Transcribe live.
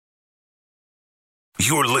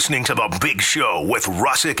You're listening to The Big Show with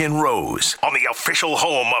Russick and Rose on the official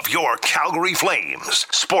home of your Calgary Flames,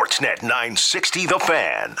 Sportsnet 960 The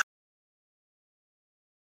Fan.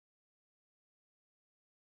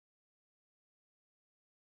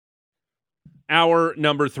 Hour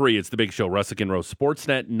number 3, it's The Big Show, Russick and Rose,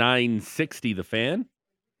 Sportsnet 960 The Fan.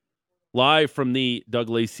 Live from the Doug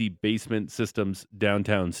Lacey Basement Systems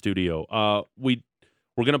downtown studio. We're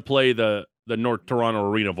going to play the North Toronto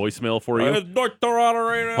Arena voicemail for you. North Toronto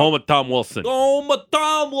Arena. Home of Tom Wilson. Home of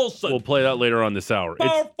Tom Wilson. We'll play that later on this hour.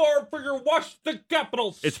 Power forward for your Washington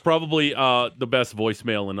Capitals. It's probably the best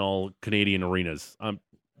voicemail in all Canadian arenas. I'm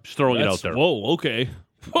just throwing it out there. Whoa, okay.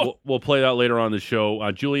 We'll play that later on the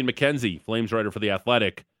show. Julian McKenzie, Flames writer for The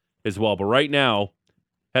Athletic as well. But right now,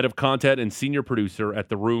 head of content and senior producer at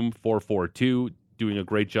The Room 442, doing a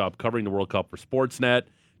great job covering the World Cup for Sportsnet.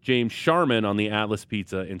 James Sharman on the Atlas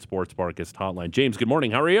Pizza and Sports Bar guest hotline. James, good morning.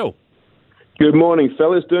 How are you? Good morning,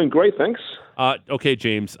 fellas. Doing great, thanks. Okay,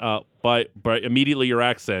 James. By immediately your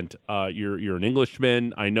accent, you're an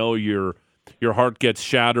Englishman. I know your heart gets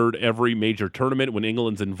shattered every major tournament when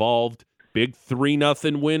England's involved. Big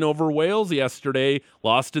 3-0 win over Wales yesterday.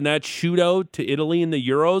 Lost in that shootout to Italy in the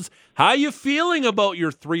Euros. How you feeling about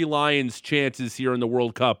your Three Lions chances here in the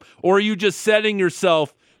World Cup? Or are you just setting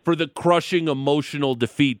yourself for the crushing emotional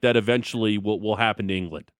defeat that eventually will happen to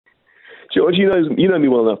England? George, you know me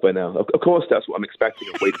well enough by now. Of course, that's what I'm expecting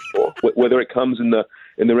and waiting for. Whether it comes in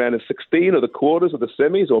the round of 16 or the quarters or the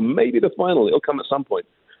semis or maybe the final, it'll come at some point.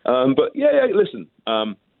 But listen,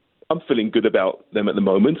 I'm feeling good about them at the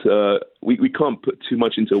moment. We can't put too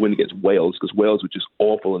much into a win against Wales because Wales were just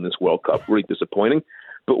awful in this World Cup, really disappointing.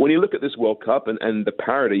 But when you look at this World Cup and the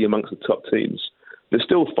parity amongst the top teams, there's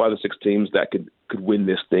still 5 or 6 teams that could win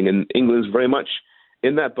this thing, and England is very much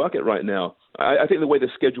in that bucket right now. I think the way the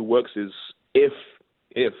schedule works is if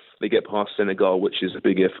they get past Senegal, which is a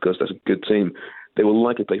big if because that's a good team, they will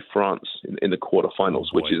likely play France in the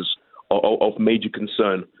quarterfinals, which is of major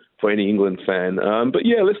concern for any England fan. But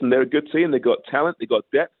yeah, listen, they're a good team. They've got talent. They've got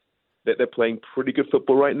depth. They're playing pretty good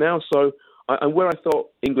football right now. So I'm where I thought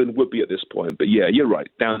England would be at this point. But yeah, you're right.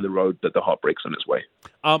 Down the road, that the heartbreak's on its way.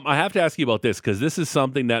 I have to ask you about this because this is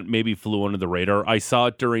something that maybe flew under the radar. I saw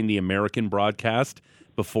it during the American broadcast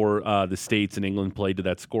before the States and England played to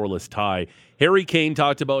that scoreless tie. Harry Kane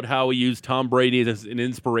talked about how he used Tom Brady as an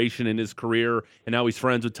inspiration in his career and how he's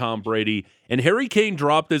friends with Tom Brady. And Harry Kane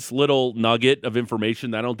dropped this little nugget of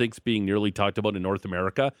information that I don't think is being nearly talked about in North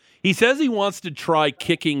America. He says he wants to try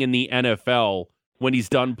kicking in the NFL when he's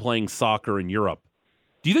done playing soccer in Europe.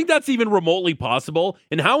 Do you think that's even remotely possible?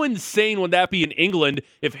 And how insane would that be in England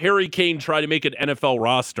if Harry Kane tried to make an NFL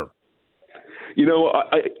roster? You know,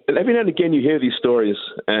 every now and again you hear these stories,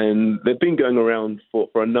 and they've been going around for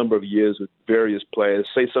a number of years with various players.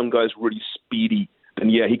 Say some guy's really speedy,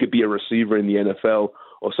 then yeah, he could be a receiver in the NFL,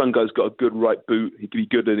 or some guy's got a good right boot, he could be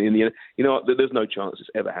good in the NFL. You know what? There's no chance it's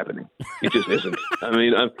ever happening. It just isn't. I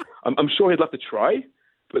mean, I'm sure he'd love to try,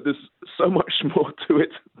 but there's so much more to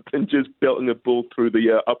it than just belting a ball through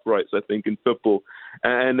the uprights, I think, in football.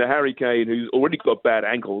 And Harry Kane, who's already got bad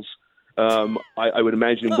ankles, I would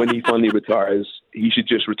imagine when he finally retires, he should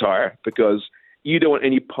just retire because you don't want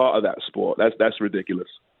any part of that sport. That's ridiculous.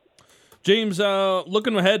 James,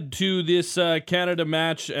 looking ahead to this Canada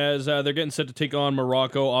match as they're getting set to take on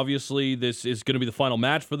Morocco. Obviously, this is going to be the final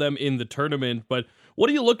match for them in the tournament. But what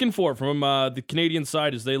are you looking for from the Canadian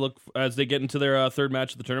side as they get into their third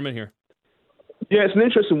match of the tournament here? Yeah, it's an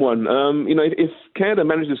interesting one. If Canada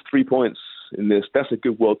manages 3 points in this, that's a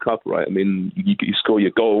good World Cup, right? I mean, you score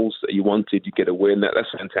your goals that you wanted, you get a win. That's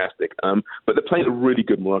fantastic. But they're playing a really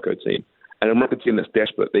good Morocco team. And a Morocco team that's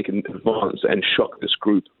desperate. They can advance and shock this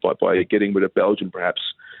group by getting rid of Belgium, perhaps,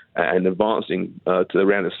 and advancing to the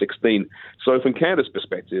round of 16. So from Canada's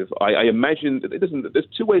perspective, I imagine that there's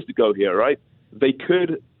 2 ways to go here, right? They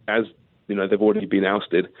could, as you know, they've already been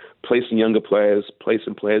ousted, play some younger players, play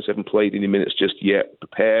some players who haven't played any minutes just yet,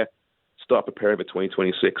 start preparing for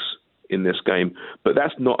 2026 in this game. But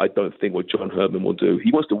that's not, I don't think, what John Herman will do.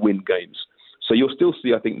 He wants to win games. So you'll still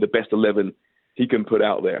see, I think, the best 11 he can put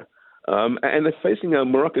out there. And they're facing a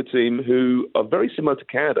Morocco team who are very similar to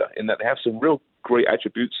Canada in that they have some real great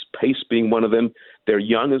attributes, pace being one of them. They're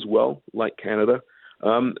young as well, like Canada.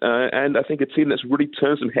 And I think a team that's really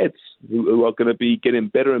turned some heads, who are going to be getting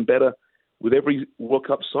better and better with every World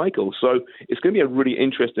Cup cycle. So it's going to be a really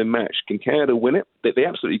interesting match. Can Canada win it? They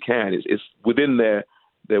absolutely can. It's within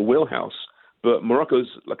their wheelhouse. But Morocco's,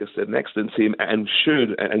 like I said, an excellent team and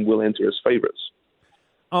should and will enter as favourites.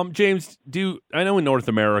 James, I know in North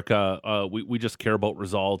America, we just care about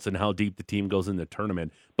results and how deep the team goes in the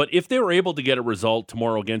tournament. But if they were able to get a result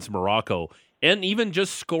tomorrow against Morocco, and even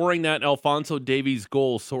just scoring that Alphonso Davies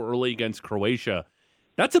goal so early against Croatia,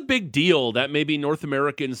 that's a big deal that maybe North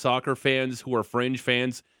American soccer fans who are fringe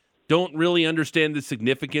fans don't really understand the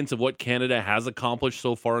significance of what Canada has accomplished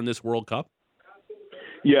so far in this World Cup.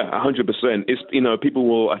 Yeah, 100%. It's, people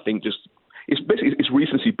will, I think, it's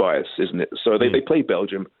recency bias, isn't it? So they play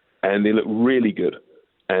Belgium and they look really good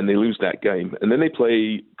and they lose that game. And then they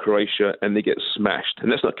play Croatia and they get smashed.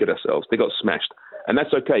 And let's not kid ourselves. They got smashed. And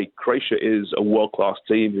that's okay. Croatia is a world-class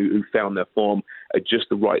team who found their form at just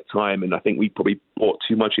the right time. And I think we probably bought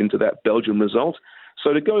too much into that Belgium result.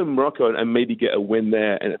 So to go in Morocco and maybe get a win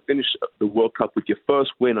there and finish the World Cup with your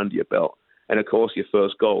first win under your belt and, of course, your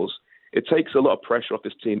first goals, it takes a lot of pressure off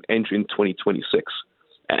this team entering 2026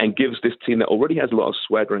 and gives this team that already has a lot of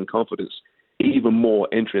swagger and confidence even more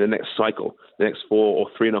entering the next cycle, the next 4 or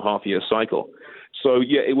 3.5 year cycle. So,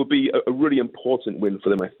 yeah, it would be a really important win for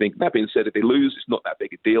them, I think. That being said, if they lose, it's not that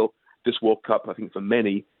big a deal. This World Cup, I think, for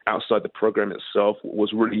many, outside the program itself,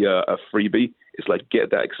 was really a freebie. It's like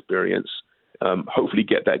get that experience, hopefully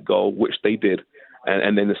get that goal, which they did,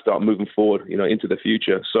 and then to start moving forward, into the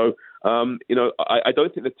future. So, I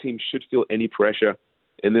don't think the team should feel any pressure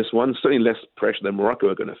in this one, certainly less pressure than Morocco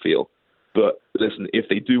are going to feel. But listen, if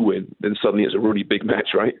they do win, then suddenly it's a really big match,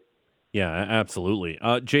 right? Yeah, absolutely.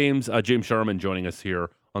 James Sharman joining us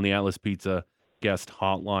here on the Atlas Pizza guest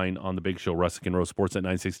hotline on the Big Show, Russick and Rose, Sportsnet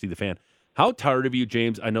 960 The Fan. How tired of you,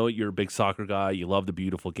 James? I know you're a big soccer guy. You love the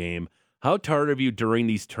beautiful game. How tired of you during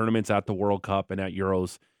these tournaments at the World Cup and at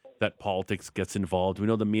Euros that politics gets involved? We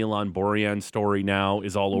know the Milan Borjan story now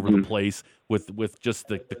is all over the place with just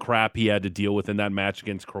the crap he had to deal with in that match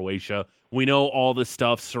against Croatia. We know all the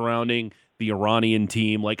stuff surrounding the Iranian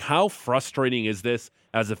team. Like, how frustrating is this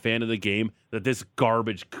as a fan of the game that this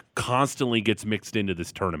garbage constantly gets mixed into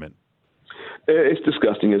this tournament? It's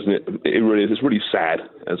disgusting, isn't it? It really is. It's really sad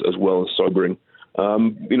as well as sobering.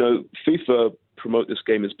 FIFA promote this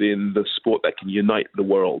game as being the sport that can unite the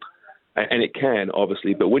world. And it can,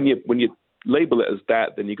 obviously, but when you label it as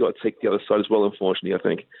that, then you got to take the other side as well, unfortunately, I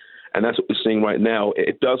think. And that's what we're seeing right now.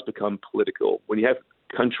 It does become political. When you have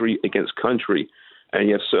country against country, and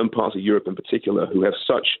you have certain parts of Europe in particular who have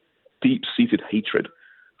such deep-seated hatred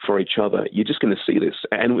for each other, you're just going to see this.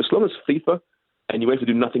 And as long as FIFA and UEFA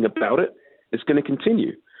do nothing about it, it's going to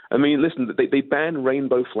continue. I mean, listen, they ban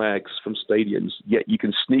rainbow flags from stadiums, yet you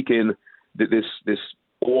can sneak in this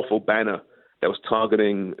awful banner that was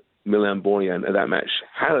targeting Milan Borjan at that match.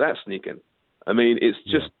 How did that sneak in? I mean, it's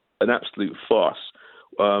just an absolute farce.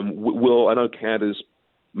 I know Canada's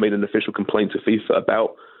made an official complaint to FIFA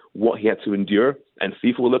about what he had to endure, and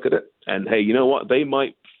FIFA will look at it, and hey, you know what? They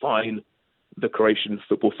might fine the Croatian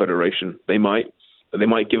Football Federation. They might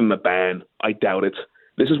give him a ban. I doubt it.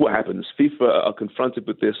 This is what happens. FIFA are confronted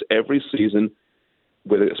with this every season,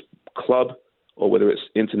 whether it's club or whether it's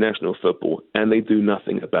international football, and they do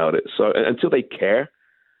nothing about it. So until they care,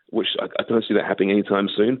 which I don't see that happening anytime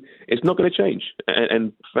soon, it's not going to change.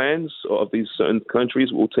 And fans of these certain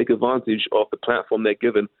countries will take advantage of the platform they're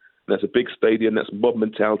given. That's a big stadium, that's mob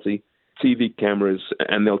mentality, TV cameras,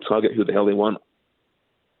 and they'll target who the hell they want.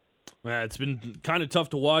 It's been kind of tough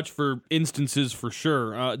to watch for instances for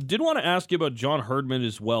sure. Did want to ask you about John Herdman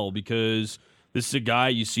as well, because this is a guy,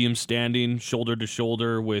 you see him standing shoulder to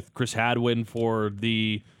shoulder with Chris Hadwin for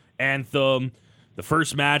the anthem. The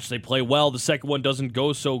first match, they play well. The second one doesn't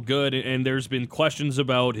go so good, and there's been questions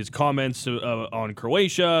about his comments on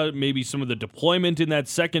Croatia, maybe some of the deployment in that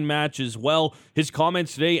second match as well. His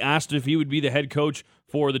comments today asked if he would be the head coach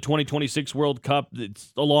for the 2026 World Cup.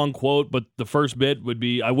 It's a long quote, but the first bit would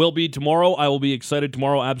be, I will be tomorrow. I will be excited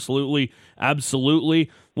tomorrow. Absolutely.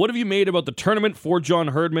 Absolutely. What have you made about the tournament for John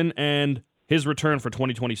Herdman and his return for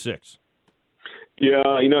 2026? Yeah,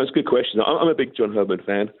 it's a good question. I'm a big John Herdman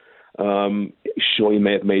fan. Sure, he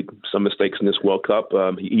may have made some mistakes in this World Cup.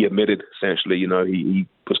 He admitted, essentially, he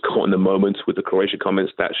was caught in the moment with the Croatia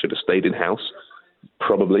comments. That should have stayed in-house,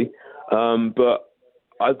 probably. But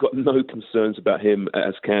I've got no concerns about him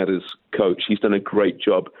as Canada's coach. He's done a great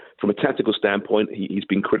job. From a tactical standpoint, he's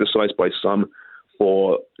been criticized by some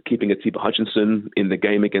for keeping Atiba Hutchinson in the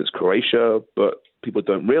game against Croatia, but people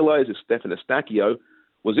don't realize that Stefan Eustaquio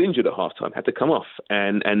was injured at halftime, had to come off,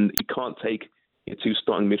 and you can't take your two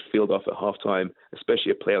starting midfield off at halftime,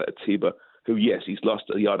 especially a player like Atiba, who, yes, he's lost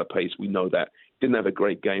a yard of pace. We know that. Didn't have a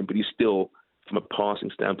great game, but he's still, from a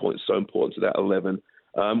passing standpoint, so important to that 11.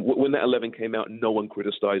 When that 11 came out, no one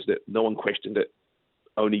criticized it. No one questioned it.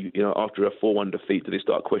 Only, after a 4-1 defeat did they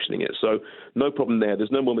start questioning it. So no problem there.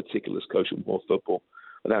 There's no more meticulous coaching, more football.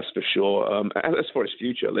 That's for sure. As for his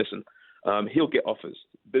future, listen, he'll get offers.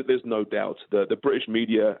 There's no doubt. The British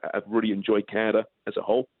media have really enjoyed Canada as a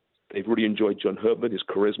whole. They've really enjoyed John Herdman, his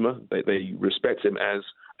charisma. They respect him as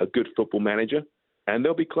a good football manager. And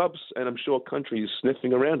there'll be clubs and I'm sure countries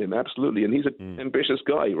sniffing around him, absolutely. And he's an ambitious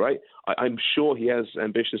guy, right? I'm sure he has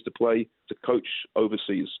ambitions to coach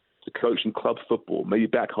overseas, to coach in club football, maybe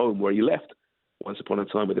back home where he left once upon a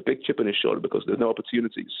time with a big chip in his shoulder because there's no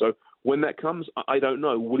opportunities. So when that comes, I don't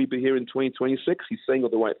know. Will he be here in 2026? He's saying all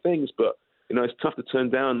the right things, but it's tough to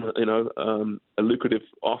turn down a lucrative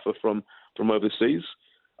offer from overseas.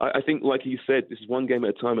 I think, like he said, this is one game at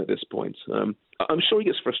a time at this point. I'm sure he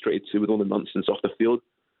gets frustrated too with all the nonsense off the field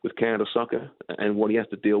with Canada soccer and what he has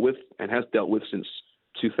to deal with and has dealt with since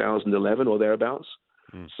 2011 or thereabouts.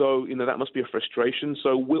 So, that must be a frustration.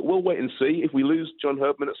 So we'll wait and see. If we lose John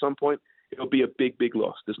Herdman at some point, it'll be a big, big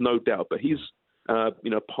loss. There's no doubt. But he's,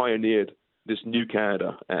 pioneered this new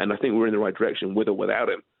Canada, and I think we're in the right direction with or without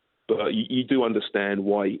him. But you do understand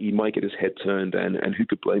why he might get his head turned, and who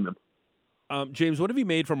could blame him? James, what have you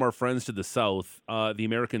made from our friends to the south? The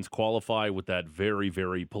Americans qualify with that very,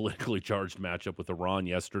 very politically charged matchup with Iran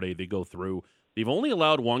yesterday. They go through. They've only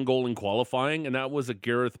allowed one goal in qualifying, and that was a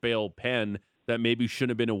Gareth Bale pen that maybe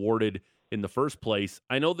shouldn't have been awarded in the first place.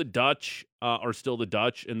 I know the Dutch are still the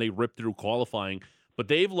Dutch, and they ripped through qualifying, but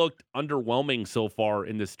they've looked underwhelming so far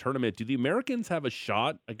in this tournament. Do the Americans have a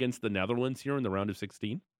shot against the Netherlands here in the round of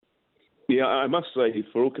 16? Yeah, I must say,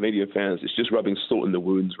 for all Canadian fans, it's just rubbing salt in the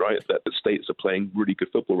wounds, right, that the States are playing really good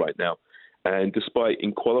football right now. And despite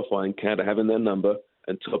in qualifying Canada having their number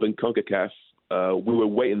and topping CONCACAF, we were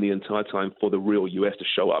waiting the entire time for the real US to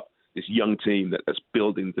show up, this young team that's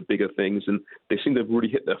building the bigger things. And they seem to have really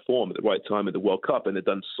hit their form at the right time at the World Cup, and they've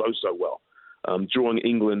done so well. Drawing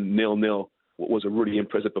England 0-0 was a really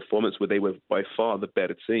impressive performance where they were by far the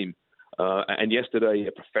better team. And yesterday,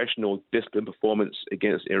 a professional, disciplined performance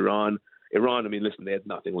against Iran. Iran, I mean, listen, they had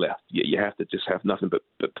nothing left. You have to just have nothing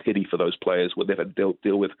but pity for those players, what they've had to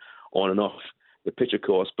deal with on and off the pitch, of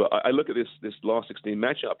course. But I look at this last 16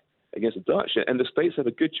 matchup against the Dutch, and the States have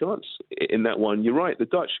a good chance in that one. You're right, the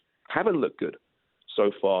Dutch haven't looked good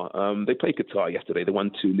so far. They played Qatar yesterday. They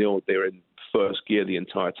won 2-0. They were in first gear the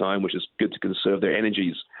entire time, which is good to conserve their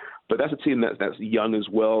energies. But that's a team that's young as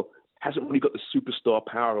well, hasn't really got the superstar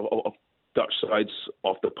power of Dutch sides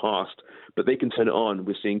of the past, but they can turn it on.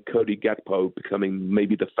 We're seeing Cody Gakpo becoming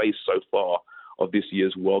maybe the face so far of this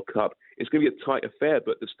year's World Cup. It's going to be a tight affair,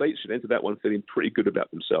 but the States should enter that one feeling pretty good about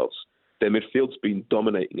themselves. Their midfield's been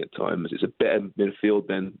dominating at times. It's a better midfield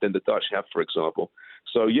than the Dutch have, for example.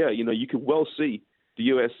 So, yeah, you could well see the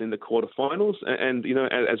U.S. in the quarterfinals. And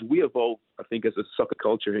as we evolve, I think, as a soccer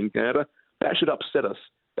culture in Canada, that should upset us.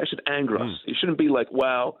 That should anger us. It shouldn't be like,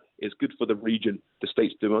 wow, it's good for the region, the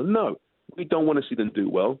States do well. No. We don't want to see them do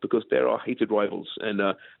well because they're our hated rivals, and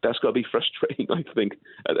that's got to be frustrating, I think,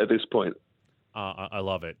 at this point. I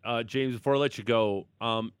love it. James, before I let you go,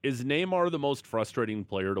 is Neymar the most frustrating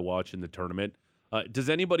player to watch in the tournament? Does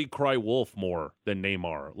anybody cry wolf more than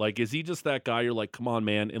Neymar? Like, is he just that guy you're like, come on,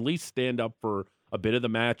 man, at least stand up for a bit of the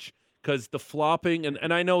match? Because the flopping,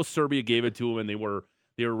 and I know Serbia gave it to him, and they were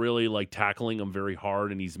really, like, tackling him very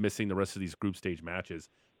hard, and he's missing the rest of these group stage matches.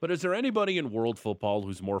 But is there anybody in world football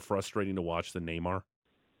who's more frustrating to watch than Neymar?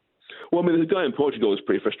 Well, I mean, the guy in Portugal was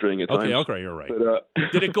pretty frustrating at times. Okay, you're right.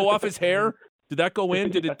 But, did it go off his hair? Did that go in?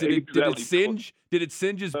 Did it singe? Did it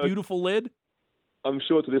singe his beautiful lid? I'm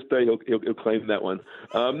sure to this day he'll claim that one.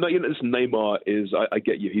 No, this Neymar is. I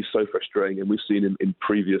get you. He's so frustrating, and we've seen him in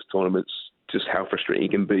previous tournaments just how frustrating he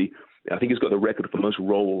can be. I think he's got the record for most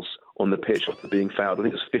rolls on the pitch after being fouled. I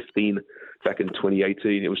think it was 15 back in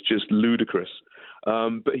 2018. It was just ludicrous.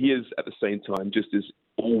 But he is, at the same time, just this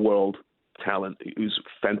all-world talent who's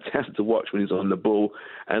fantastic to watch when he's on the ball.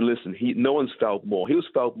 And listen, no one's fouled more. He was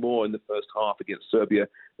fouled more in the first half against Serbia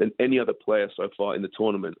than any other player so far in the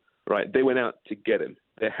tournament. Right? They went out to get him.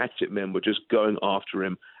 Their hatchet men were just going after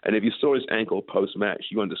him. And if you saw his ankle post-match,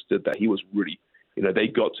 you understood that he was really, they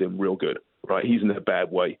got to him real good. Right? He's in a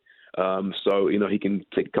bad way. So he can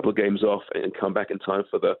take a couple of games off and come back in time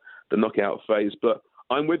for the knockout phase. But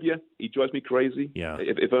I'm with you. He drives me crazy. Yeah.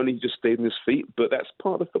 If only he just stayed on his feet. But that's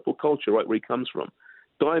part of the football culture, right, where he comes from.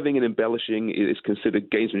 Diving and embellishing is considered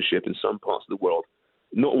gamesmanship in some parts of the world.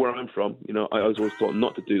 Not where I'm from. I was always taught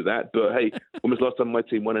not to do that. But, hey, when was the last time my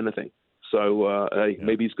team won anything? So,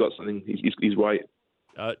 maybe he's got something. He's right.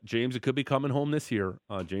 James, it could be coming home this year.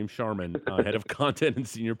 James Sharman, head of content and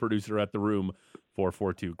senior producer at The Room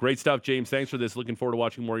 442. Great stuff, James. Thanks for this. Looking forward to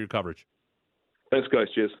watching more of your coverage. Thanks, guys.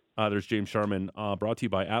 Cheers. There's James Sharman, brought to you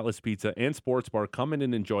by Atlas Pizza and Sports Bar. Come in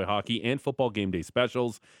and enjoy hockey and football game day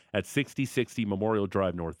specials at 6060 Memorial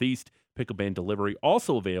Drive Northeast. Pick-up and delivery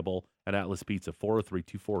also available at Atlas Pizza,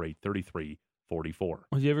 403-248-3344.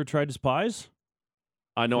 Have you ever tried his pies?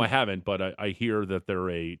 No, I haven't, but I hear that they're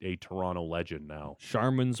a Toronto legend now.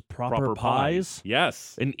 Sharman's Proper Pies?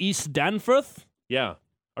 Yes. In East Danforth? Yeah.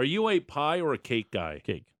 Are you a pie or a cake guy?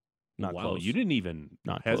 Cake. Not wow, close. you didn't even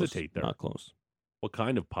Not hesitate close. there. Not close. What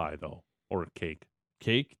kind of pie, though? Or a cake?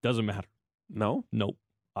 Cake? Doesn't matter. No? Nope.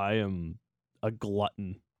 I am a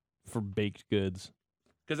glutton for baked goods.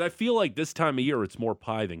 Because I feel like this time of year it's more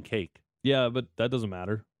pie than cake. Yeah, but that doesn't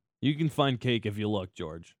matter. You can find cake if you look,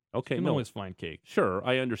 George. Okay, You can no. always find cake. Sure,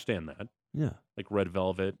 I understand that. Yeah. Like red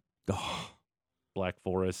velvet, Black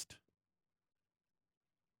Forest.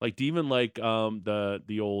 Like, do you even like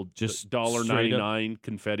the old Just $1.99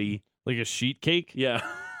 confetti? Like a sheet cake? Yeah,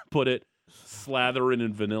 put it, slather it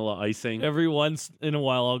in vanilla icing. Every once in a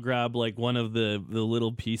while, I'll grab like one of the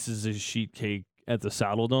little pieces of sheet cake at the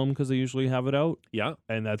Saddle Dome because they usually have it out. Yeah,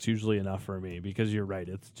 And that's usually enough for me because you're right.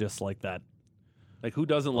 It's just like that. like who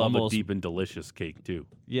doesn't love Almost. a deep and delicious cake too?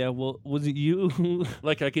 Yeah, well, was it you who,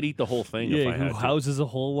 Like I could eat the whole thing if I who had to. houses a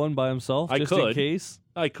whole one by himself I just in could. case?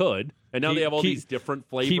 I could, and now they have all these different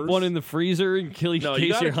flavors. Keep one in the freezer in No, you case gotta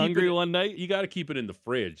you're keep hungry it- one night. You got to keep it in the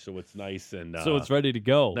fridge so it's nice and So it's ready to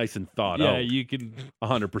go. nice and thawed Yeah, out. you can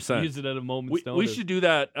 100%. use it at a moment's We notice. should do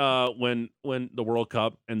that when the World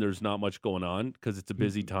Cup and there's not much going on because it's a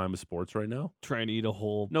busy time of sports right now. try and eat a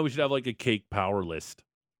whole. No, we should have like a cake power list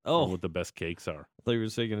on Oh, what the best cakes are. I thought you were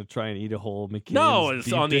saying to try and eat a whole McCain's No, it's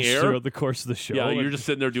deep on the dish air. throughout the course of the show. Yeah, Like, you're just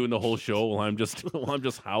sitting there doing the whole show while I'm just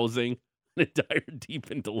housing an entire deep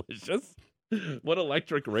and delicious. What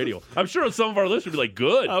electric radio! I'm sure some of our listeners would be like,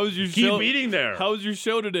 "Good, How was your keep show? eating there." How was your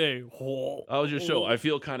show today? How was your show? I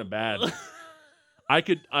feel kind of bad. I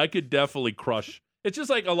could definitely crush. It's just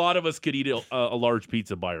like a lot of us could eat a large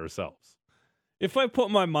pizza by ourselves. If I put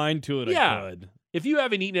my mind to it, Yeah. I could. If you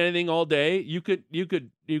haven't eaten anything all day, you could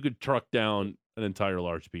truck down an entire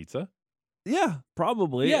large pizza. Yeah,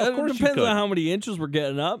 probably. Yeah, of It course you depends could. on how many inches we're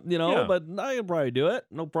getting up, Yeah. but I could probably do it.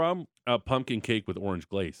 No problem. Pumpkin cake with orange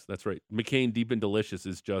glaze. That's right. McCain Deep and Delicious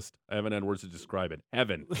is just, I haven't had words to describe it.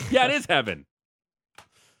 Heaven. Yeah, it is heaven.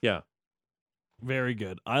 Yeah. Very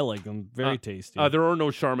good. I like them. Very tasty. There are no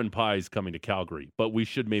Charmin pies coming to Calgary, but we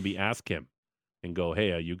should maybe ask him and go,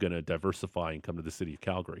 hey, are you going to diversify and come to the city of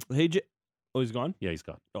Calgary? Hey, oh, he's gone? Yeah, he's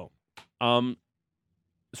gone. Oh.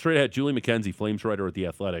 Straight ahead, Julie McKenzie, Flames writer at The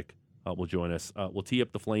Athletic, will join us. We'll tee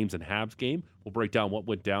up the Flames and Habs game. We'll break down what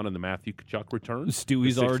went down in the Matthew Tkachuk return.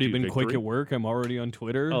 Stewie's The already 6-2 been quick victory. at work. I'm already on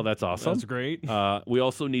Twitter. Oh, that's awesome. That's great. We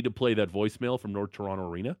also need to play that voicemail from North Toronto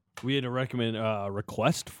Arena. We had a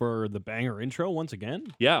request for the banger intro once again.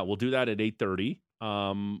 Yeah, we'll do that at 8:30.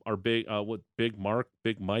 Our Big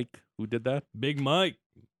Mike, who did that? Big Mike.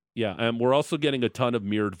 Yeah, and we're also getting a ton of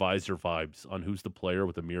mirrored visor vibes on who's the player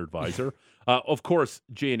with a mirrored visor. Of course,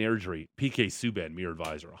 Jay and Airdrie, PK Subban mirrored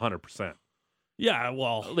visor, 100%. Yeah,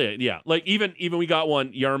 well, Yeah, like even we got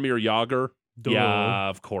one, Jaromir Jagr. Duh. Yeah,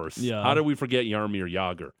 of course. Yeah. How did we forget Jaromir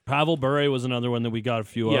Jagr? Pavel Bure was another one that we got a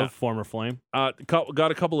few Yeah. of, former Flame.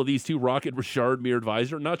 Got a couple of these too. Rocket Richard mirrored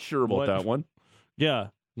visor. Not sure about What? that one. Yeah.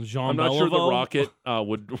 Jean I'm not sure the Beliveau. Rocket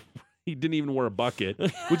would. He didn't even wear a bucket,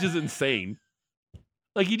 which is insane.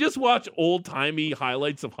 Like, you just watch old timey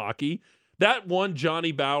highlights of hockey. That one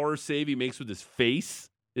Johnny Bauer save he makes with his face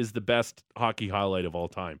is the best hockey highlight of all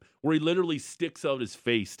time, where he literally sticks out his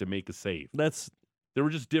face to make a save. They were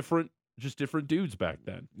just different dudes back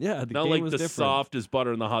then. Yeah, the Not game like was the different. soft as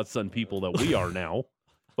butter in the hot sun people that we are now.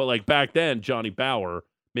 But like back then, Johnny Bauer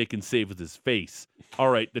making save with his face. All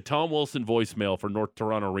right, the Tom Wilson voicemail for North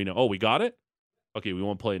Toronto Arena. Oh, we got it? Okay, we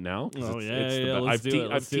won't play it now? 'Cause Oh, it's yeah, the yeah, be- let's do it,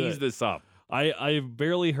 let's I've do teased it. this up. I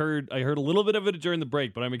barely heard. I heard a little bit of it during the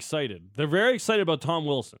break, but I'm excited. They're very excited about Tom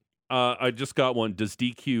Wilson. I just got one. Does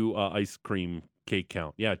DQ ice cream cake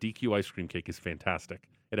count? Yeah, DQ ice cream cake is fantastic.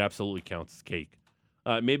 It absolutely counts as cake.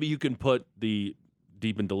 Maybe you can put the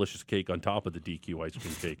deep and delicious cake on top of the DQ ice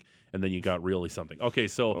cream cake, and then you got really something. Okay,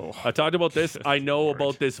 so I talked about this. I know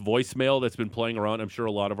about this voicemail that's been playing around. I'm sure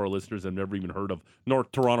a lot of our listeners have never even heard of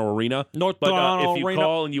North Toronto Arena. North But Toronto if you Arena.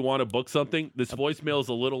 call and you want to book something, this voicemail is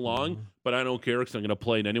a little long, but I don't care because I'm going to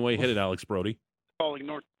play it anyway. Hit it, Alex Brody. Calling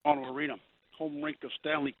North Toronto Arena, home rink of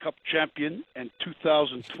Stanley Cup champion and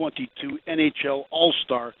 2022 NHL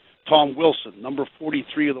All-Star Tom Wilson, number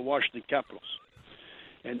 43 of the Washington Capitals,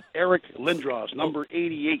 and Eric Lindros, number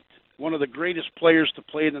 88, one of the greatest players to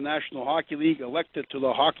play in the National Hockey League, elected to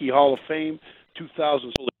the Hockey Hall of Fame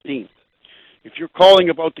 2016. If you're calling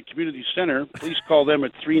about the community center, please call them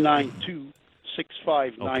at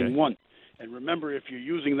 6591. And remember, if you're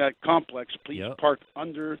using that complex, please Yep. park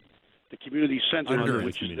under the community center, Under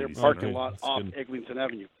which the is their community parking center. lot That's off good. Eglinton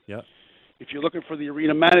Avenue. Yeah. If you're looking for the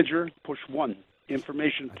arena manager, push 1.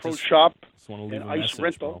 Information I Pro just- Shop, Just want to leave and a ice message,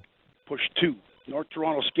 rental, bro. push 2. North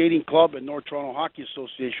Toronto Skating Club and North Toronto Hockey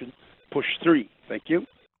Association, push 3. Thank you.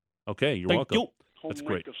 Okay, you're Thank welcome. you. Home That's rink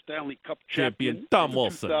great. of Stanley Cup Champion champion, Tom and the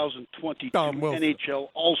Wilson. 2022 Tom Wilson. NHL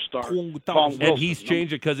All-Star Tom Tom Wilson. Wilson. And he's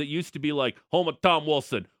changed it because it used to be like home of Tom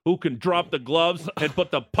Wilson, who can drop the gloves and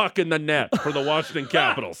put the puck in the net for the Washington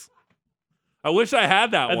Capitals. I wish I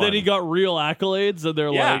had that And one. then he got real accolades, and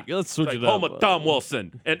they're Yeah. like, let's switch Like it up. home of Tom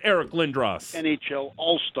Wilson and Eric Lindros, NHL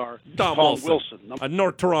All-Star Tom Tom Wilson. Wilson. a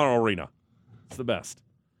North Toronto arena. It's the best.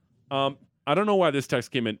 I don't know why this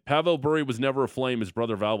text came in. Pavel Bure was never a Flame. His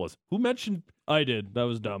brother Val was. Who mentioned? I did. That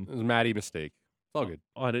was dumb. It was a Matty mistake. It's all good.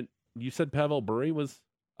 Oh, I didn't. You said Pavel Bure was.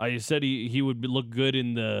 I said he would look good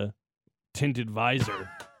in the tinted visor.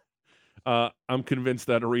 I'm convinced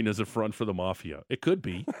that arena's a front for the mafia. It could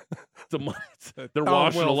be. They're Tom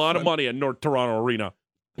washing a lot of Wilson. money at North Toronto Arena.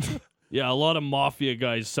 Yeah, a lot of mafia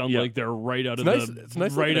guys sound Yeah. like they're right out of It's the nice- it's a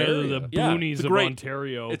nice right out looking of the area. Yeah, boonies it's a of great-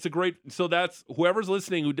 Ontario. It's a great. So that's whoever's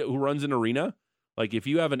listening who runs an arena. Like if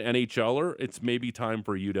you have an NHLer, it's maybe time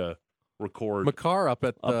for you to record. Makar up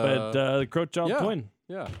at the Crouch Child yeah. Twin.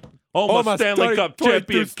 yeah. Almost Stanley Cup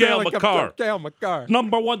champion Cale Makar. Cale Makar.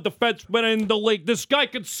 Number 1 defenseman in the league. This guy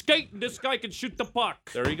can skate and this guy can shoot the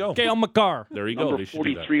puck. There you go. Cale Makar. There you go. Number They should do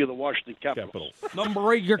that. 43 of the Washington Capitals. Capitals.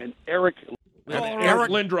 Number 8, you're And Eric, And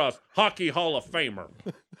Eric Lindros, Hockey Hall of Famer.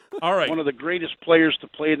 All right. one of the greatest players to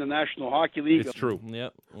play in the National Hockey League. It's true.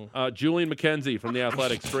 Yep. Julian McKenzie from the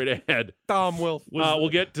Athletic, straight ahead. Tom Wilson. We'll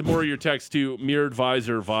get to more of your texts too. Mirrored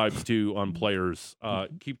visor vibes too on players.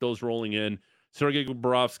 Keep those rolling in. Sergei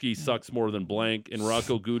Bobrovsky sucks more than blank, and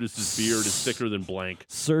Rocco Gudis' beard is thicker than blank.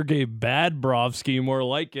 Sergey Badbrovsky, more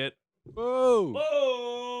like it. Whoa.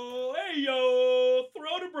 Oh, hey yo,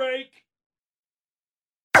 throw the break.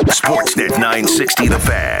 Sportsnet 960 The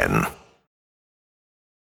Fan.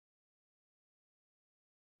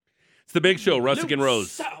 It's the Big Show, Russick and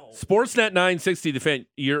Rose. Sportsnet 960 The Fan.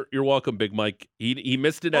 You're welcome, Big Mike. He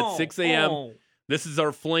missed it at 6 a.m. This is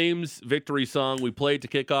our Flames victory song. We played to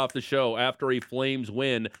kick off the show after a Flames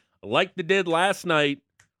win, like they did last night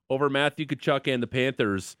over Matthew Tkachuk and the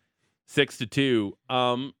Panthers, 6-2.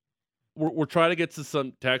 We're trying to get to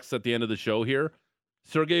some texts at the end of the show here.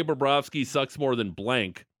 Sergei Bobrovsky sucks more than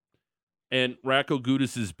blank, and Racco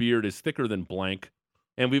Gudis' beard is thicker than blank.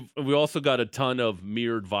 And we also got a ton of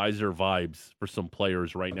mirrored visor vibes for some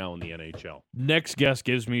players right now in the NHL. Next guest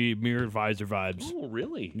gives me mirrored visor vibes. Oh,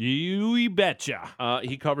 really? You betcha.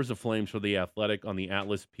 He covers the Flames for The Athletic on the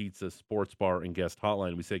Atlas Pizza Sports Bar and Guest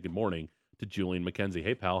Hotline. We say good morning to Julian McKenzie.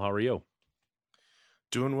 Hey, pal, how are you?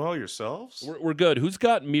 Doing well yourselves? We're good. Who's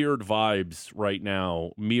got mirrored vibes right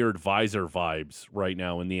now, mirrored visor vibes right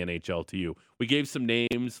now in the NHL to you? We gave some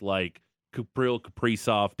names like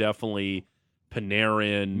Kaprizov, definitely,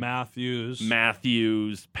 Panarin, Matthews,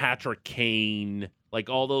 Patrick Kane, like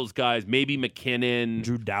all those guys, maybe McKinnon,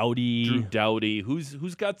 Drew Doughty.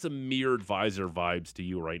 Who's got some mirrored visor vibes to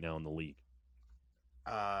you right now in the league?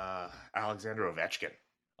 Alexander Ovechkin.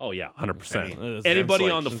 Oh yeah, 100%. Anybody Anybody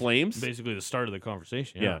like- on the Flames? Basically the start of the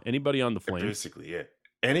conversation. Yeah, anybody on the Flames? Basically, yeah.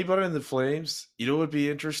 Anybody in the Flames, you know what would be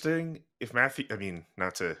interesting? If Matthew, I mean,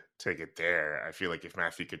 not to take it there, I feel like if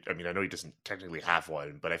Matthew could, I mean, I know he doesn't technically have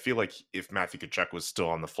one, but I feel like if Matthew Tkachuk was still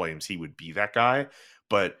on the Flames, he would be that guy.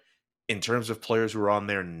 But in terms of players who are on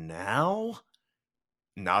there now,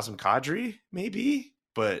 Nazem Kadri, maybe.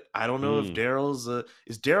 But I don't know if Daryl's,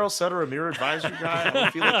 is Daryl Sutter a mirrored visor guy? I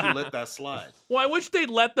don't feel like he let that slide. Well, I wish they'd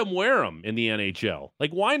let them wear them in the NHL.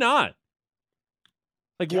 Like, why not?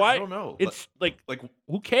 Like, Yeah, why? I don't know. It's like, Like,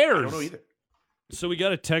 who cares? I don't know either. So we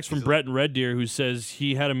got a text from Brett and Red Deer who says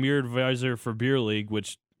he had a mirrored visor for Beer League,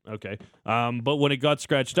 which, okay. But when it got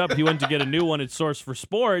scratched up, he went to get a new one at Source for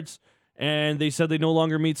Sports, and they said they no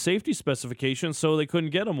longer meet safety specifications, so they couldn't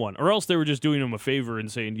get him one. Or else they were just doing him a favor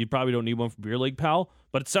and saying, you probably don't need one for Beer League, pal.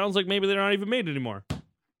 But it sounds like maybe they're not even made anymore.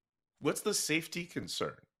 What's the safety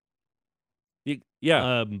concern?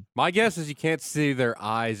 Yeah. My guess is you can't see their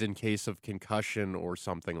eyes in case of concussion or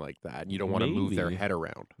something like that. You don't want to move their Maybe. head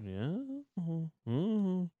around. Yeah.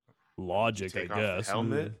 Mhm. Logic, Take I off guess. the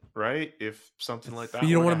helmet, right? If something like that. But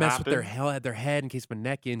you don't want want to to mess with their happen. their head in case of a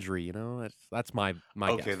neck injury. You know, that's my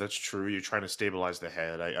Okay, guess. that's true. You're trying to stabilize the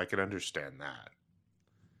head. I can understand that.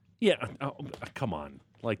 Yeah. Come on.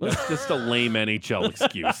 Like, that's just a lame NHL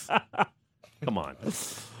excuse. Come on.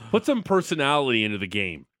 Put some personality into the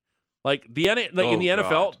game. Like in the Oh, NFL,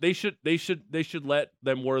 God. they should let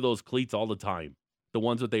them wear those cleats all the time. the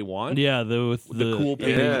ones that they want. Yeah, with the cool and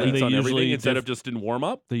paintings on everything usually instead of just in warm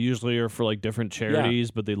up. They usually are for like different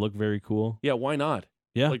charities, but they look very cool. Yeah, why not?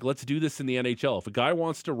 Yeah. Like, let's do this in the NHL. If a guy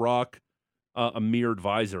wants to rock a mirrored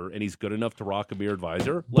visor and he's good enough to rock a mirrored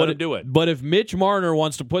visor, let him do it. But if Mitch Marner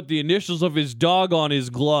wants to put the initials of his dog on his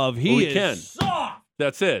glove, he can. Soft.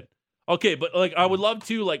 That's it. Okay, but like I would love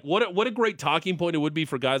to what a great talking point it would be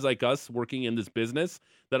for guys like us working in this business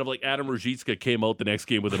that if like Adam Ruzicka came out the next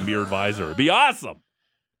game with a mirrored visor. It'd be awesome.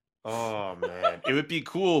 Oh man, it would be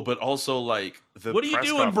cool, but also like the. What are you press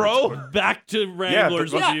doing, conference bro? Back to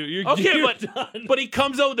Wranglers. Yeah, You're okay, but he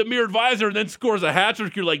comes out with a mirrored visor and then scores a hat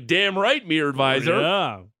trick. You're like, damn right, mirrored visor.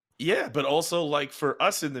 Yeah. Yeah, but also like for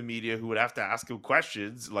us in the media who would have to ask him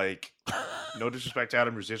questions, like no disrespect to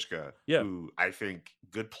Adam Ruzicka, who I think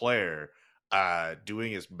good player,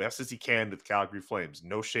 doing as best as he can with Calgary Flames.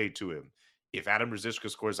 No shade to him. If Adam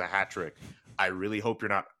Ruzicka scores a hat trick, I really hope you're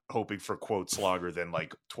not hoping for quotes longer than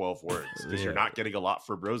like 12 words because you're not getting a lot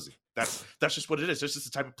for Rosie. That's just what it is. That's just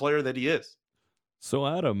the type of player that he is. So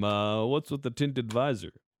Adam, what's with the tinted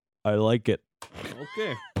visor? I like it.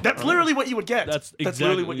 Okay. That's literally what you would get. That's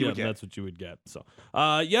literally what you would get. That's what you would get. So,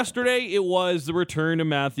 yesterday it was the return of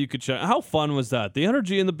Matthew Tkachuk. How fun was that? The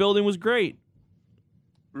energy in the building was great.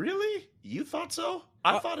 Really? You thought so?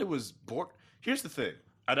 I thought it was bored. Here's the thing,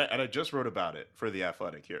 and I just wrote about it for The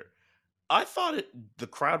Athletic here. I thought the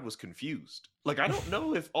crowd was confused. Like, I don't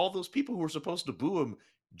know if all those people who were supposed to boo him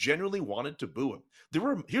genuinely wanted to boo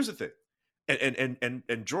him. Here's the thing,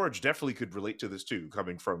 and George definitely could relate to this too,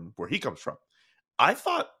 coming from where he comes from. I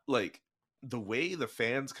thought like the way the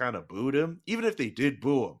fans kind of booed him, even if they did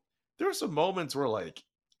boo him, there were some moments where like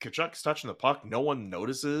Tkachuk's touching the puck, no one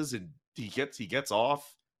notices, and he gets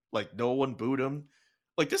off. Like no one booed him.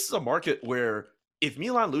 Like this is a market where if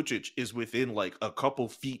Milan Lucic is within like a couple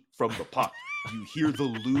feet from the puck, you hear the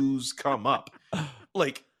loos come up.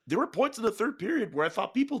 Like there were points in the third period where I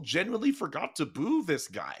thought people genuinely forgot to boo this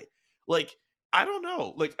guy. Like I don't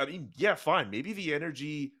know. Like I mean, yeah, fine. Maybe the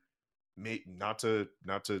energy. Not to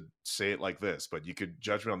say it like this, but you could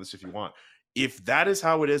judge me on this if you want. If that is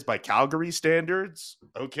how it is by Calgary standards,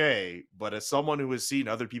 okay. But as someone who has seen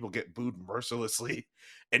other people get booed mercilessly,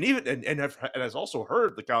 and has also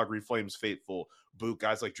heard the Calgary Flames faithful boo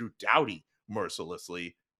guys like Drew Doughty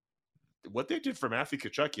mercilessly, what they did for Matthew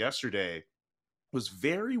Tkachuk yesterday was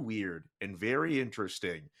very weird and very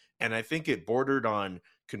interesting, and I think it bordered on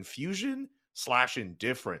confusion /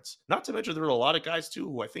 indifference. Not to mention there were a lot of guys too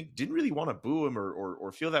who I think didn't really want to boo him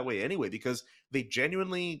or feel that way anyway, because they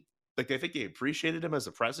genuinely I think they appreciated him as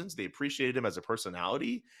a presence, they appreciated him as a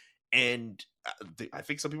personality, and I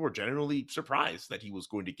think some people were genuinely surprised that he was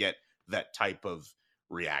going to get that type of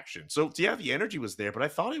reaction. So yeah, the energy was there, but I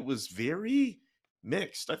thought it was very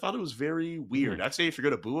mixed. I thought it was very weird. I'd say if you're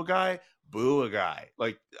going to boo a guy, boo a guy.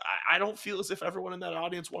 Like I don't feel as if everyone in that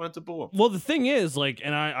audience wanted to boo him. Well, the thing is, like,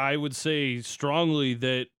 and I would say strongly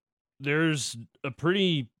that there's a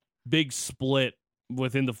pretty big split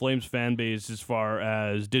within the Flames fan base as far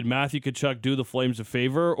as did Matthew Tkachuk do the Flames a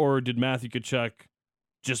favor, or did Matthew Tkachuk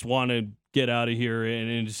just want to get out of here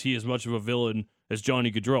and is he as much of a villain as Johnny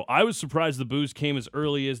Gaudreau? I was surprised the boos came as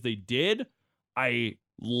early as they did. I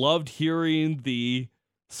loved hearing the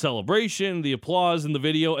celebration, the applause in the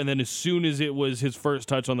video, and then as soon as it was his first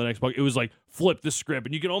touch on the next puck, it was like flip the script,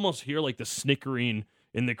 and you could almost hear like the snickering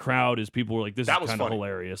in the crowd as people were like, "This is kind of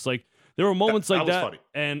hilarious." Like there were moments like that, funny.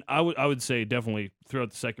 And I would say definitely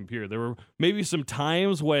throughout the second period there were maybe some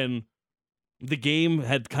times when the game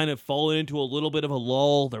had kind of fallen into a little bit of a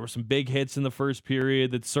lull. There were some big hits in the first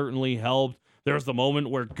period that certainly helped. There was the moment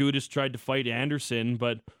where Gudas tried to fight Anderson,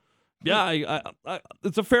 but yeah, I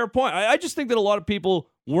it's a fair point. I just think that a lot of people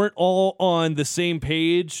weren't all on the same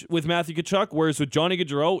page with Matthew Tkachuk, whereas with Johnny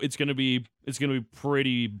Gaudreau, it's gonna be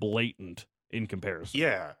pretty blatant in comparison.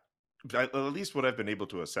 Yeah, at least what I've been able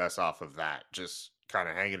to assess off of that, just kind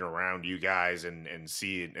of hanging around you guys and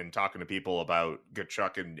seeing and talking to people about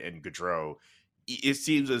Tkachuk and Gaudreau, it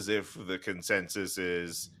seems as if the consensus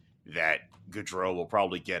is that Gaudreau will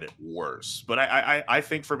probably get it worse. But I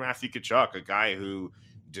think for Matthew Tkachuk, a guy who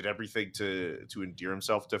did everything to endear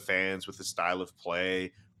himself to fans with his style of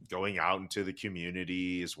play, going out into the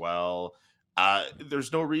community as well.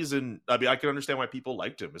 There's no reason. I mean, I can understand why people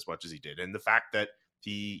liked him as much as he did. And the fact that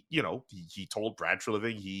he told Brad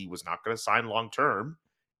Treliving he was not going to sign long-term.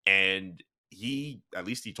 And at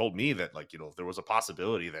least he told me that, like, if there was a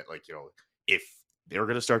possibility that, like, if they were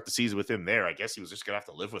going to start the season with him there, I guess he was just going to have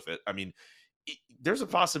to live with it. I mean,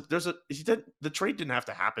 the trade didn't have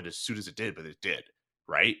to happen as soon as it did, but it did.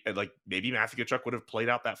 Right. And like maybe Matthew Tkachuk would have played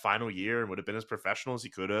out that final year and would have been as professional as he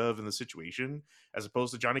could have in the situation, as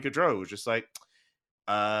opposed to Johnny Gaudreau, who was just like,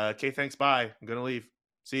 Okay, thanks, bye. I'm gonna leave.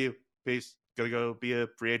 See you. Peace. Gonna go be a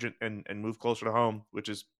free agent and move closer to home, which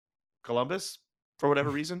is Columbus for whatever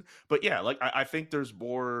reason. But yeah, like I think there's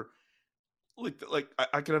more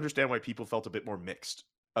I can understand why people felt a bit more mixed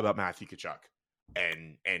about Matthew Tkachuk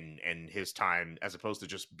and his time as opposed to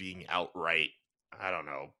just being outright, I don't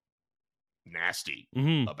know, nasty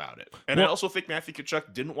Hmm. about it. And I Well, also think Matthew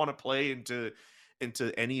Tkachuk didn't want to play into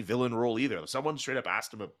any villain role either. Someone straight up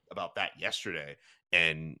asked him about that yesterday,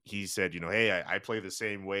 and he said, hey, I play the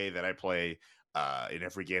same way that I play in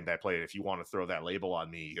every game that I play. If you want to throw that label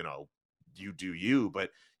on me, you do you.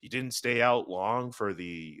 But he didn't stay out long for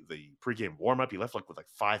the pregame warm up. He left with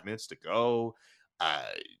 5 minutes to go.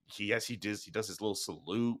 He does his little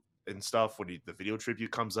salute and stuff when the video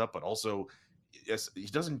tribute comes up, but also yes, he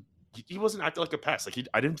doesn't. He wasn't acting like a pest.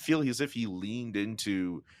 I didn't feel as if he leaned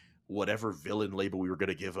into whatever villain label we were going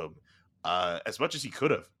to give him as much as he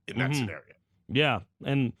could have in that Mhm. scenario. Yeah,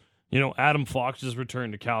 and Adam Fox's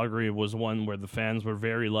return to Calgary was one where the fans were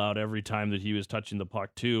very loud every time that he was touching the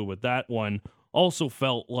puck too. But that one also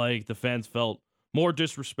felt like the fans felt more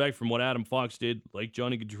disrespect from what Adam Fox did, like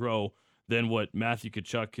Johnny Gaudreau, than what Matthew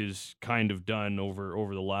Tkachuk has kind of done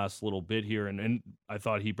over the last little bit here. And I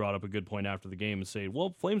thought he brought up a good point after the game and saying,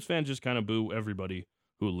 well, Flames fans just kind of boo everybody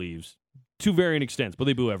who leaves. To varying extents, but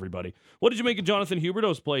they boo everybody. What did you make of Jonathan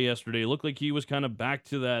Huberdeau's play yesterday? It looked like he was kind of back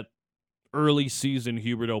to that early season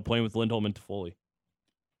Huberdeau playing with Lindholm and Toffoli.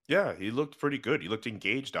 Yeah, he looked pretty good. He looked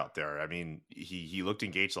engaged out there. I mean, he looked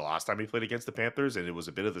engaged the last time he played against the Panthers, and it was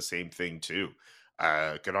a bit of the same thing too.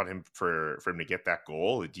 Good on him for him to get that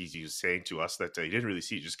goal. He was saying to us that he didn't really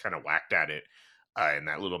see it, just kind of whacked at it in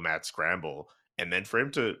that little mad scramble, and then for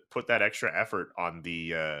him to put that extra effort on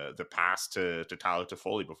the pass to Tyler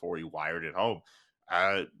Toffoli before he wired it home,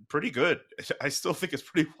 pretty good. I still think it's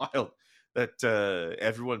pretty wild that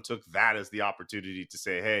everyone took that as the opportunity to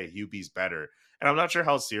say, "Hey, Hubie's better." And I'm not sure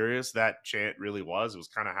how serious that chant really was. It was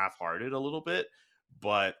kind of half-hearted a little bit,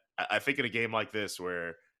 but I think in a game like this,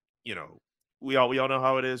 where you know we all know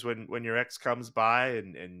how it is when your ex comes by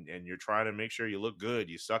and you're trying to make sure you look good,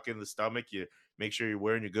 you suck in the stomach, you make sure you're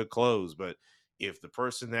wearing your good clothes. But if the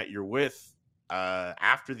person that you're with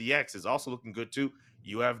after the ex is also looking good too,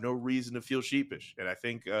 you have no reason to feel sheepish. And I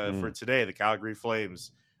think for today, the Calgary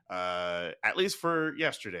Flames, at least for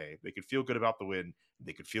yesterday, they could feel good about the win.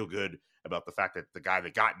 They could feel good about the fact that the guy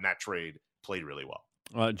that got in that trade played really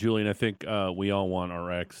well. Julian, I think we all want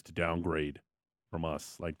our ex to downgrade from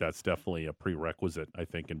us. Like, that's definitely a prerequisite, I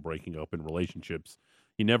think, in breaking open relationships.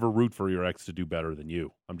 You never root for your ex to do better than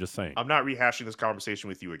you. I'm just saying. I'm not rehashing this conversation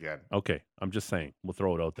with you again. Okay, I'm just saying. We'll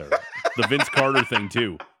throw it out there. The Vince Carter thing,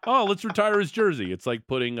 too. Oh, let's retire his jersey. It's like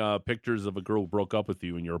putting pictures of a girl who broke up with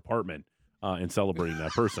you in your apartment and celebrating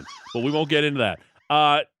that person. But we won't get into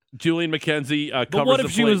that. Julian McKenzie covers But what if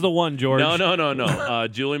the she Flames. was the one, George? No.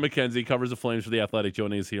 Julian McKenzie covers the Flames for The Athletic,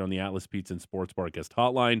 joining us here on the Atlas Pizza and Sports Bar guest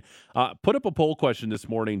hotline. Put up a poll question this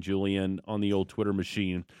morning, Julian, on the old Twitter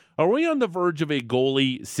machine. Are we on the verge of a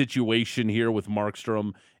goalie situation here with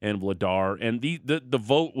Markstrom and Vladar? And the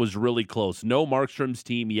vote was really close. No, Markstrom's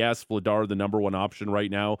team. Yes, Vladar, the number one option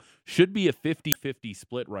right now. Should be a 50-50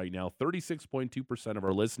 split right now. 36.2% of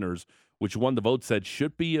our listeners, which won the vote, said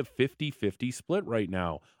should be a 50-50 split right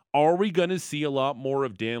now. Are we going to see a lot more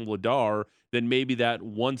of Dan Vladar than maybe that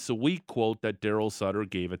once-a-week quote that Daryl Sutter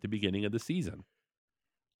gave at the beginning of the season?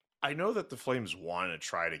 I know that the Flames want to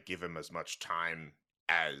try to give him as much time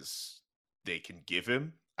as they can give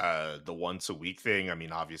him. The once-a-week thing, I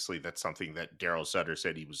mean, obviously that's something that Daryl Sutter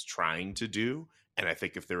said he was trying to do. And I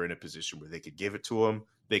think if they're in a position where they could give it to him,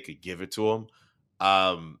 they could give it to him.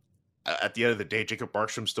 At the end of the day, Jacob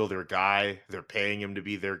Markstrom's still their guy. They're paying him to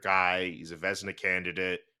be their guy. He's a Vezina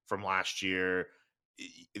candidate from last year.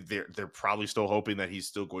 They're probably still hoping that he's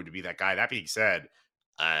still going to be that guy. That being said,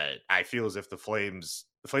 I feel as if the Flames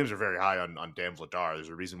are very high on Dan Vladar. There's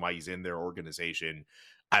a reason why he's in their organization.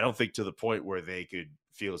 I don't think to the point where they could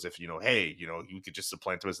feel as if, hey, you could just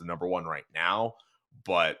supplant him as the number one right now.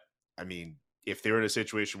 But I mean, if they were in a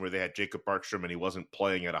situation where they had Jacob Markstrom and he wasn't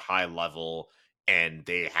playing at a high level and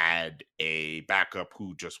they had a backup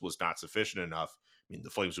who just was not sufficient enough, I mean, the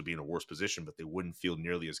Flames would be in a worse position, but they wouldn't feel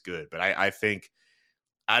nearly as good. But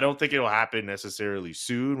I don't think it'll happen necessarily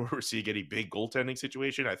soon where we're seeing any big goaltending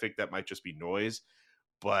situation. I think that might just be noise.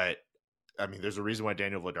 But I mean, there's a reason why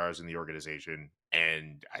Daniel Vladar is in the organization,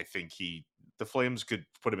 and I think the Flames could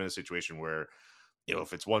put him in a situation where,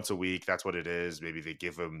 if it's once a week, that's what it is. Maybe they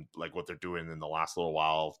give him like what they're doing in the last little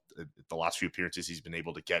while, the last few appearances he's been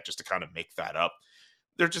able to get, just to kind of make that up.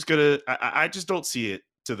 They're just gonna. I just don't see it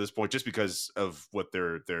to this point just because of what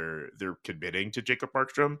they're committing to Jacob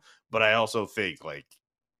Markstrom. But I also think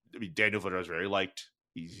Daniel Vladar is very liked.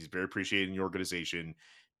 He's very appreciated in the organization,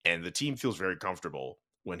 and the team feels very comfortable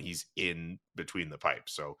when he's in between the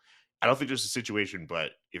pipes. So I don't think there's a situation,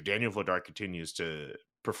 but if Daniel Vladar continues to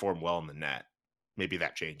perform well in the net, maybe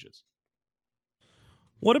that changes.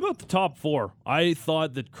 What about the top four? I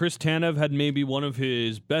thought that Chris Tanev had maybe one of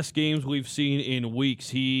his best games we've seen in weeks.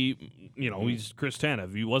 He's Chris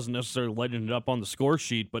Tanev. He wasn't necessarily lighting it up on the score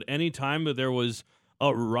sheet, but anytime that there was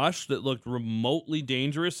a rush that looked remotely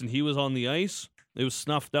dangerous and he was on the ice, it was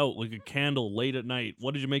snuffed out like a candle late at night.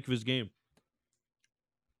 What did you make of his game?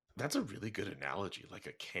 That's a really good analogy, like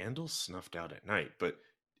a candle snuffed out at night. But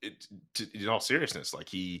in all seriousness,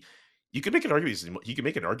 you could make an argument. He could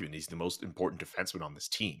make an argument he's the most important defenseman on this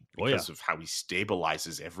team because of how he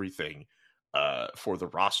stabilizes everything for the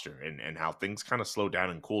roster and how things kind of slow down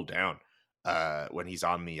and cool down when he's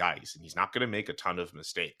on the ice, and he's not going to make a ton of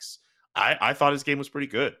mistakes. I thought his game was pretty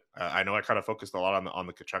good. I know I kind of focused a lot on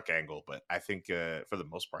the Tkachuk angle, but I think for the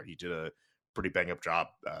most part he did a pretty bang up job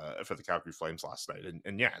for the Calgary Flames last night.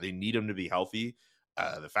 And yeah, they need him to be healthy.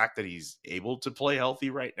 The fact that he's able to play healthy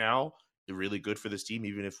right now is really good for this team,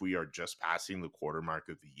 even if we are just passing the quarter mark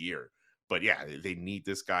of the year. But yeah, they need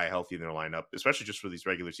this guy healthy in their lineup, especially just for these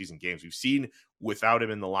regular season games. We've seen without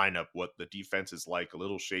him in the lineup what the defense is like, a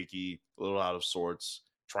little shaky, a little out of sorts,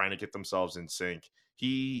 trying to get themselves in sync.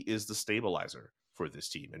 He is the stabilizer for this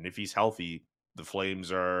team. And if he's healthy, the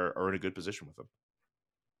Flames are in a good position with him.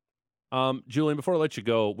 Julian, before I let you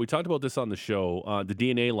go, we talked about this on the show. The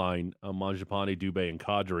DNA line, Mangiapane, Dubé, and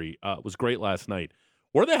Kadri was great last night.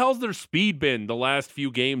 Where the hell's their speed been the last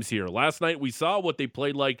few games here? Last night we saw what they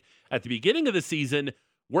played like at the beginning of the season.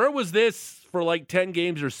 Where was this for 10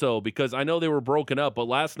 games or so? Because I know they were broken up, but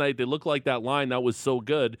last night they looked like that line that was so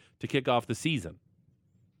good to kick off the season.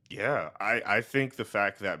 Yeah, I think the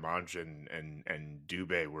fact that Manj and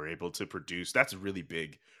Dubé were able to produce, that's really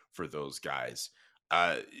big for those guys.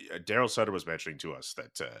 Daryl Sutter was mentioning to us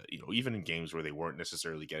that, even in games where they weren't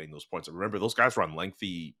necessarily getting those points, remember, those guys were on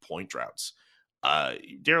lengthy point droughts.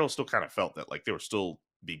 Daryl still kind of felt that they were still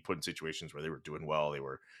being put in situations where they were doing well. They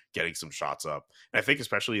were getting some shots up. And I think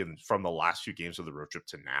especially from the last few games of the road trip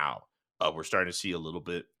to now, we're starting to see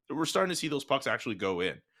we're starting to see those pucks actually go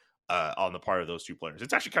in on the part of those two players.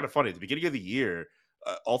 It's actually kind of funny. At the beginning of the year,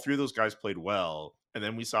 all three of those guys played well. And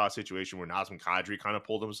then we saw a situation where Nazem Kadri kind of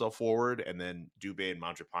pulled himself forward, and then Dubé and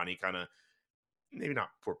Mangiapane kind of maybe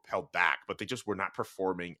not held back, but they just were not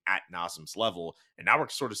performing at Nazem's level. And now we're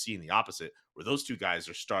sort of seeing the opposite, where those two guys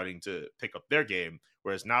are starting to pick up their game,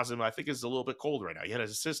 whereas Nazem, I think, is a little bit cold right now. He had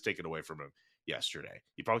his assist taken away from him yesterday.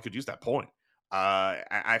 He probably could use that point.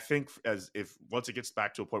 I think if once it gets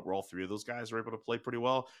back to a point where all three of those guys are able to play pretty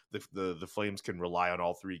well, the Flames can rely on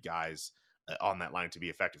all three guys on that line to be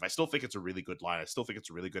effective. I still think it's a really good line. I still think it's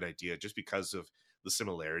a really good idea just because of the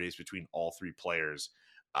similarities between all three players.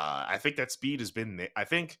 I think that speed has been,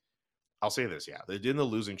 I'll say this, yeah, in the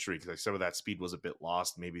losing streak, some of that speed was a bit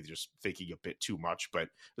lost, maybe just thinking a bit too much, but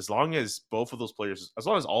as long as all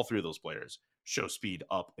three of those players show speed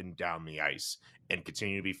up and down the ice and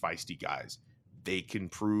continue to be feisty guys, they can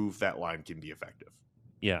prove that line can be effective.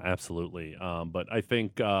 Yeah, absolutely. But I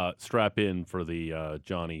think strap in for the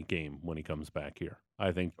Johnny game when he comes back here.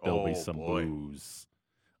 I think there'll be some booze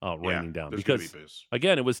raining down. Because,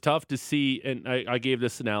 again, it was tough to see, and I gave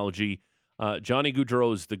this analogy. Johnny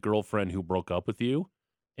Gaudreau is the girlfriend who broke up with you,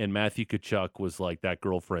 and Matthew Tkachuk was like that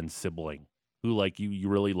girlfriend's sibling who you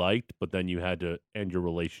really liked, but then you had to end your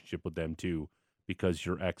relationship with them too because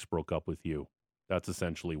your ex broke up with you. That's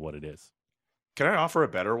essentially what it is. Can I offer a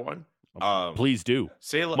better one? Please do.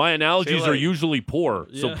 My analogies are usually poor,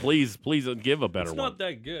 so please give a better one. It's not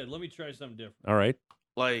that good. Let me try something different. All right.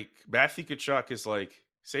 Matthew Tkachuk is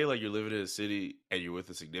say you're living in a city and you're with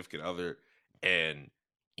a significant other, and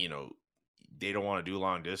they don't want to do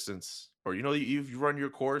long distance, or you've run your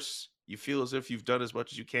course, you feel as if you've done as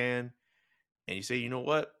much as you can, and you say, you know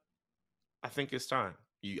what, I think it's time.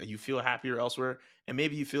 You feel happier elsewhere, and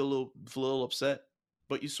maybe you feel a little upset,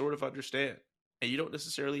 but you sort of understand. And you don't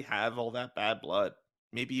necessarily have all that bad blood.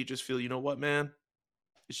 Maybe you just feel, you know what, man?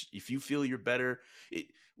 If you feel you're better,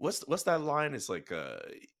 what's that line? It's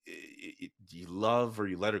you love or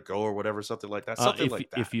you let it go or whatever, something like that. Something like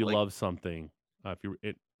that. If you love something,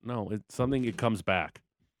 it's something. It comes back.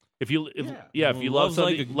 If you love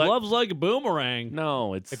something, love's like a boomerang.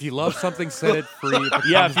 No, it's if you love something, set it free.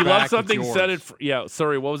 If you love something, set it free. Yeah,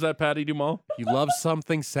 sorry, what was that, Patty Dumas? If you love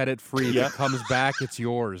something, set it free. If it comes back, it's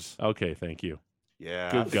yours. Okay, thank you.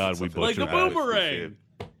 Yeah. Good God, we butchered like a boomerang.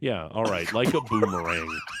 Yeah, all right, like a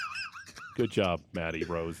boomerang. Good job, Maddie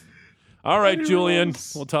Rose. All right, Maddie Julian.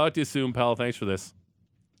 Rose. We'll talk to you soon, pal. Thanks for this.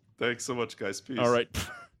 Thanks so much, guys. Peace. All right.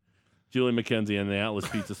 Julian McKenzie and the Atlas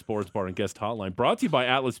Pizza Sports Bar and Guest Hotline. Brought to you by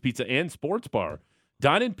Atlas Pizza and Sports Bar.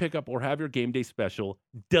 Dine in, pick up, or have your game day special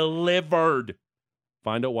delivered.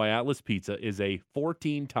 Find out why Atlas Pizza is a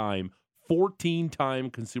 14-time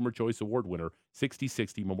Consumer Choice Award winner.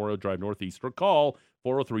 6060 Memorial Drive Northeast. Or call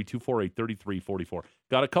 403-248-3344.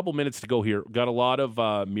 Got a couple minutes to go here. Got a lot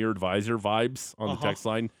of Mirrored Visor vibes on the text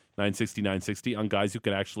line, 960-960, on guys who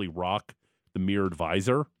can actually rock the Mirrored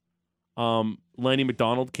Visor. Lanny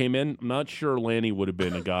McDonald came in. I'm not sure Lanny would have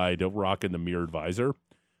been a guy to rock in the Mirrored Visor.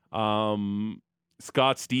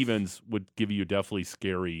 Scott Stevens would give you definitely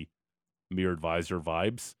scary Mirrored Visor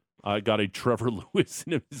vibes. Got a Trevor Lewis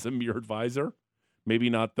in his Mirrored Visor. Maybe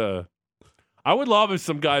not the... I would love if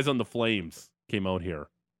some guys on the Flames came out here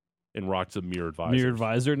and rocked some Mirrored Visors. Mirrored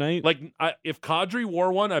Visor night? Like, if Kadri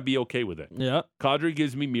wore one, I'd be okay with it. Yeah. Kadri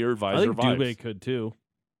gives me Mirrored I Visor think vibes. Dubé could too.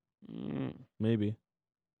 Maybe.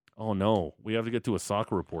 Oh, no. We have to get to a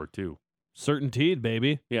soccer report, too. Certainteed,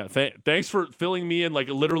 baby. Yeah, thanks for filling me in like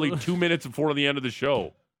literally 2 minutes before the end of the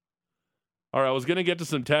show. All right, I was going to get to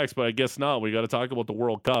some text, but I guess not. We got to talk about the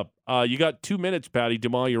World Cup. You got 2 minutes, Patty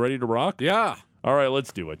Dumas. You ready to rock? Yeah. All right,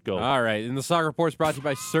 let's do it. Go. All right. And the soccer report's brought to you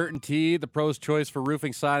by Certainty, the pro's choice for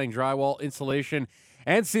roofing, siding, drywall, insulation,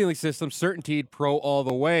 and ceiling systems. Certainty Pro all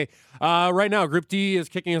the way. Right now, Group D is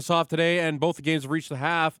kicking us off today, and both the games have reached the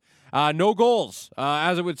half. No goals.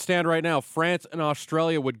 As it would stand right now, France and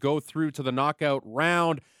Australia would go through to the knockout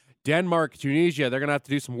round. Denmark, Tunisia, they're going to have to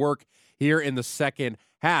do some work here in the second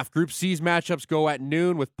half. Group C's matchups go at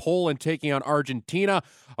noon with Poland taking on Argentina.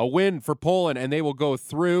 A win for Poland, and they will go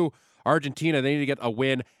through. Argentina, they need to get a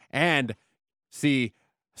win and see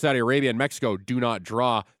Saudi Arabia and Mexico do not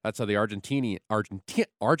draw. That's how the Argentines,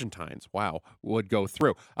 would go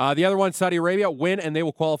through. The other one, Saudi Arabia, win, and they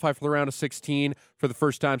will qualify for the round of 16 for the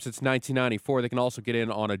first time since 1994. They can also get in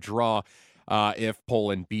on a draw if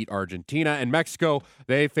Poland beat Argentina. And Mexico,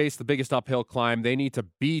 they face the biggest uphill climb. They need to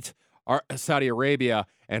beat Saudi Arabia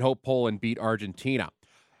and hope Poland beat Argentina.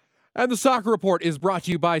 And the soccer report is brought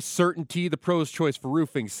to you by Certainty, the pro's choice for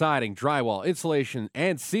roofing, siding, drywall, insulation,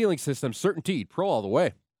 and ceiling systems. Certainty, pro all the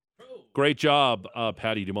way. Great job,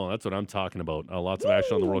 Patty Dumont. That's what I'm talking about. Lots of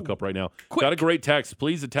action on the World Cup right now. Got a great text.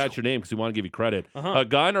 Please attach your name because we want to give you credit. A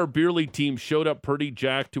guy in our beer league team showed up pretty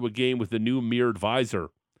jacked to a game with the new Mirrored Visor.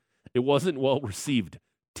 It wasn't well received.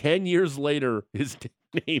 10 years later, his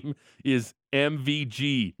name is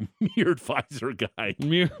MVG, Mirrored Visor Guy.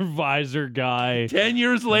 Mirrored Visor Guy. 10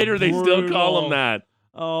 years later, they still call him that.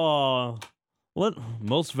 Oh. What?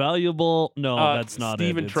 Most valuable? No, that's not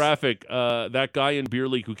Steven it. It's- Traffic, that guy in beer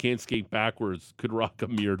league who can't skate backwards could rock a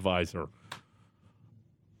Mirrored Visor.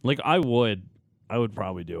 Like, I would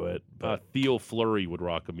probably do it. But Theo Fleury would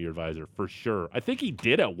rock a Mirrored Visor for sure. I think he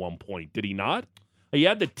did at one point. Did he not? He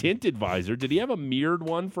had the tinted visor. Did he have a mirrored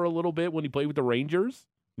one for a little bit when he played with the Rangers?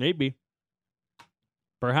 maybe.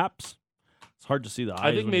 Perhaps. It's hard to see the eyes.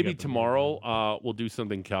 I think when you maybe get them. tomorrow we'll do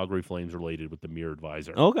something Calgary Flames related with the Mirrored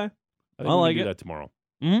Visor. Okay. I think I we like can do it. that tomorrow.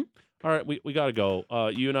 Mhm. All right, we got to go.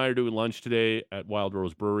 You and I are doing lunch today at Wild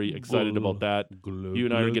Rose Brewery. Excited about that. You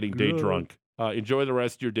and I are getting day drunk. Enjoy the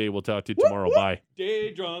rest of your day. We'll talk to you tomorrow. Bye.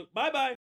 Day drunk. Bye-bye.